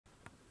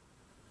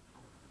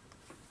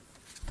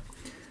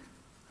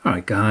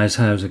Alright guys,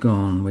 how's it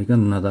going? We got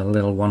another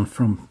little one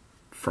from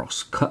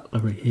Frost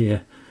Cutlery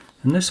here,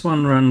 and this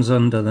one runs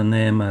under the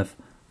name of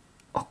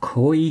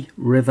OCOEE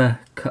River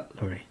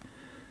Cutlery.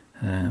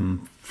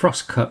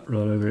 Frost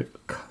Cutlery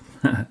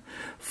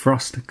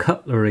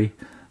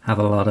have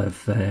a lot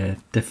of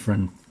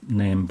different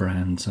name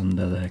brands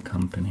under their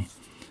company.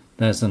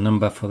 There's the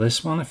number for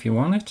this one if you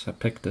want it. I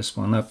picked this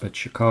one up at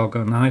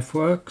Chicago Knife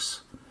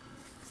Works.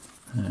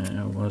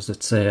 What does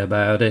it say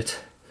about it?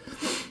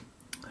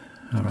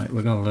 Alright,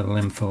 we got a little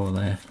info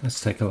there.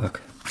 Let's take a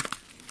look.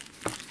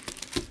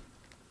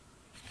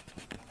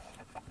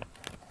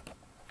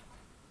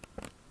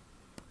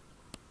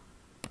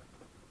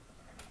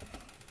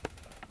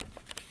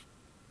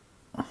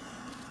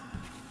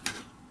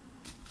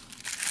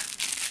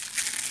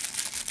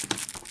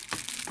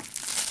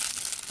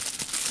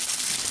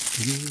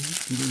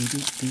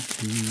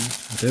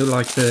 I do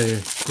like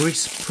the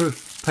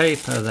grease-proof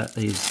paper that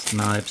these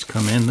knives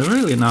come in. They're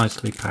really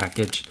nicely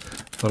packaged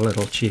for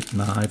little cheap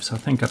knives. I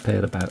think I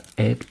paid about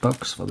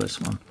 $8 for this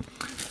one.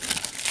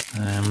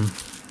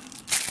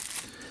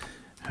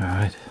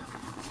 Alright,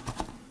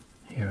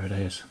 here it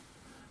is.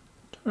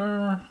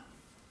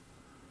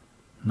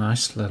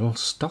 Nice little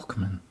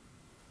Stockman.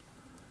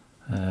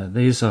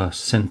 These are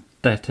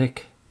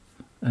synthetic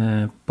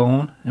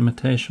bone,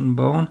 imitation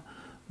bone.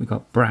 We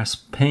got brass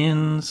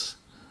pins.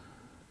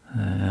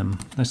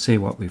 Let's see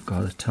what we've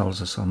got. It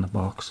tells us on the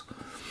box.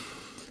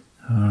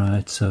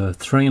 Alright, so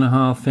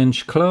 3.5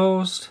 inch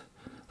closed,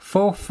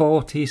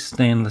 440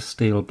 stainless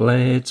steel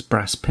blades,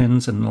 brass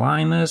pins and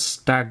liners,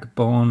 stag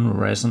bone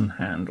resin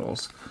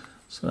handles.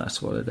 So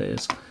that's what it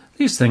is.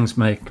 These things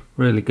make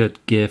really good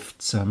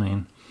gifts. I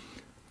mean,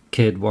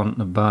 kid wanting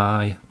to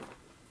buy,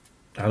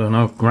 I don't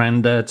know,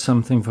 granddad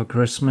something for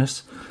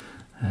Christmas.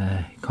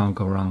 You can't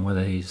go wrong with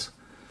these.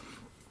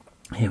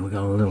 Here we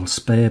got a little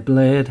spare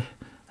blade,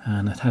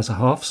 and it has a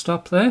half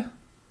stop there.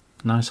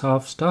 Nice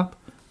half stop.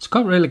 It's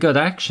got really good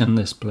action,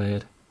 this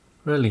blade.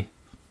 Really.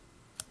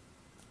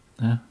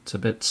 Yeah, it's a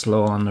bit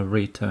slow on the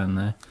return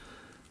there,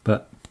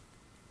 but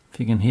if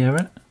you can hear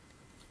it.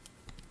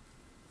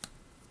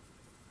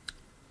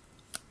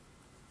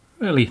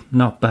 Really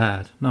not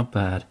bad, not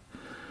bad.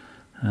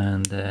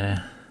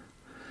 And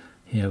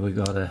here we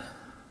got a,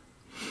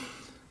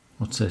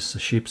 what's this, a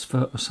sheep's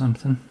foot or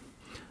something?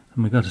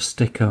 And we got a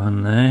sticker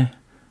on there.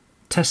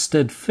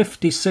 Tested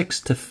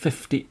 56 to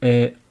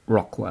 58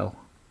 Rockwell.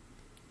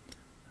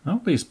 All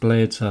these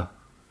blades are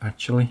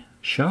actually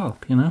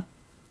sharp, you know.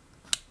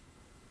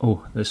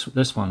 Oh,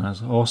 this one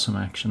has awesome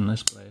action,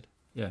 this blade.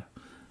 Yeah,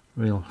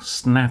 real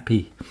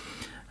snappy.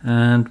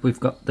 And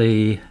we've got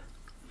the,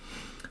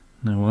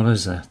 now what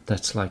is that?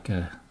 That's like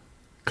a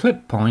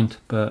clip point,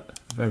 but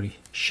a very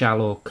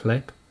shallow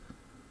clip.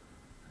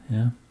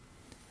 Yeah,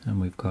 and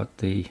we've got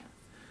the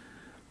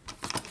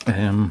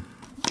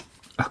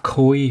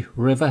OCOEE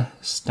River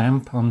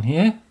stamp on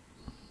here.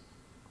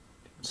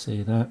 You can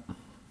see that.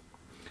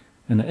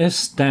 And it is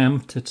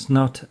stamped, it's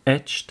not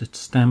etched, it's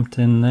stamped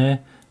in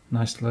there.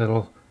 Nice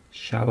little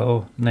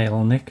shallow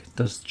nail nick,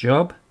 does the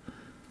job.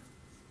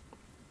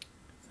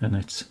 And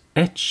it's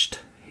etched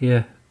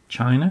here,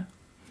 China.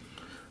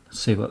 Let's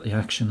see what the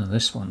action of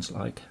this one's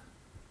like.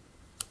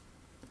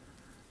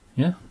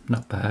 Yeah,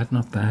 not bad,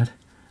 not bad.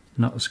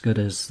 Not as good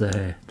as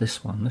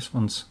this one. This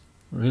one's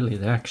really,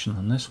 the action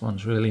on this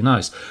one's really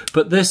nice.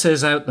 But this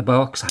is out the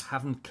box. I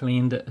haven't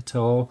cleaned it at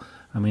all.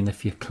 I mean,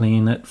 if you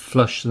clean it,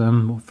 flush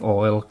them with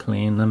oil,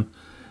 clean them,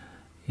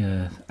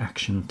 yeah,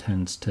 action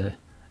tends to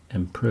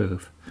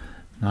improve.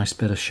 Nice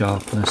bit of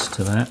sharpness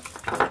to that.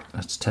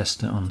 Let's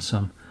test it on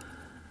some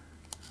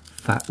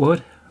fat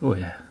wood. Oh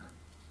yeah.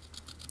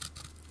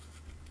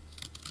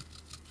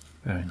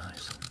 Very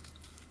nice.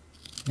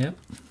 Yep.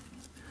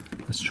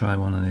 Let's try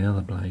one of the other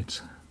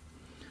blades.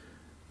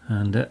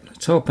 And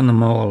let's open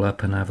them all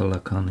up and have a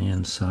look on the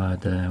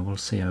inside there. We'll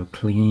see how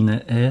clean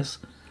it is.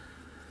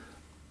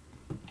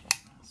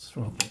 Let's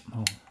throw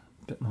a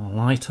bit more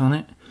light on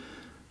it.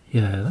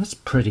 Yeah, that's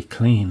pretty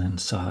clean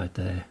inside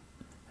there.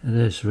 It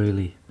is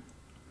really,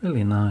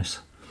 really nice.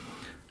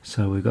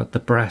 So we've got the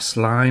brass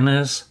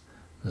liners.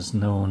 There's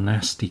no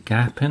nasty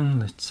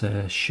gapping. Let's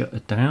shut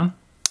it down.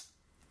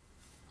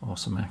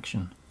 Awesome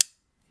action.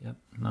 Yep,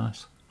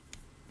 nice.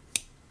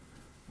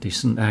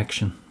 Decent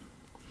action.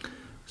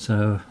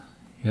 So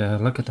yeah,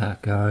 look at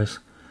that, guys.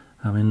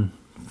 I mean,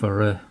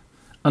 for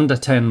under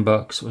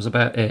 $10, it was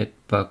about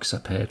 $8 I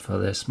paid for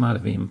this. Might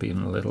have even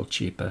been a little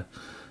cheaper.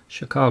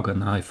 Chicago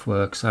Knife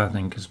Works, I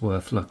think, is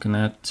worth looking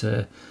at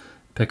to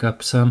pick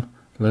up some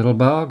little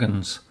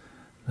bargains.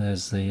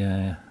 There's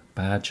the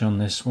badge on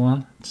this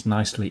one. It's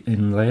nicely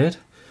inlaid.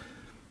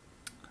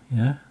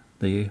 Yeah,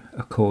 the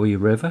OCOEE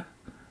River.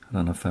 I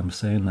don't know if I'm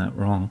saying that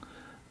wrong,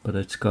 but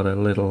it's got a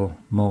little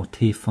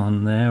motif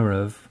on there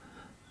of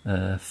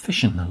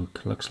fishing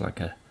hook. Looks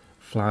like a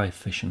fly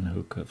fishing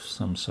hook of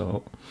some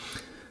sort.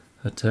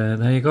 But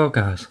there you go,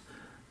 guys.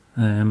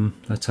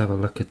 Let's have a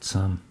look at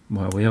some.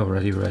 Well, we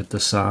already read the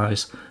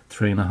size.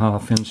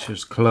 3.5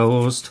 inches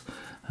closed,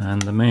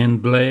 and the main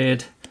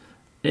blade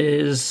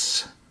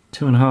is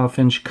 2.5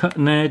 inch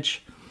cutting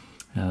edge,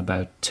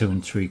 about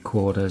 2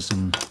 3/4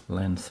 in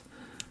length.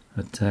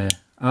 But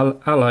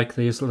I like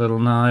these little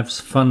knives,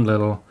 fun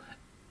little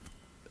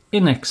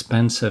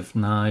inexpensive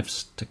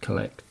knives to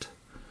collect.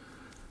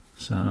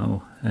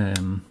 So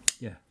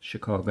yeah,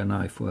 Chicago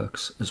Knife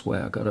Works is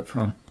where I got it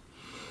from.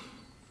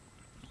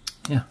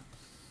 Yeah,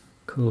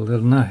 cool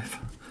little knife.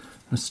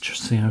 Let's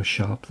just see how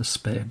sharp the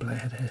spare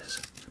blade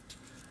is.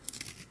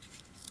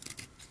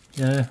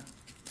 Yeah,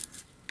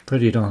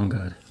 pretty darn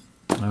good.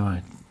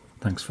 Alright,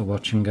 thanks for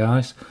watching,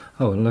 guys.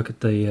 Oh, and look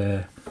at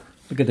the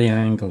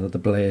angle of the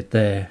blade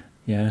there.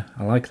 Yeah,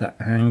 I like that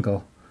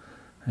angle.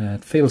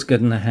 It feels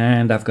good in the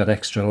hand. I've got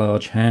extra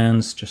large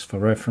hands just for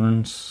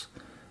reference.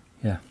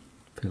 Yeah,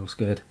 feels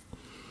good.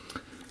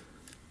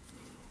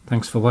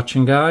 Thanks for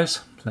watching,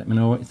 guys. Let me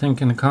know what you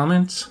think in the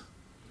comments.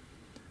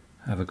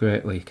 Have a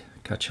great week.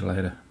 Catch you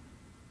later.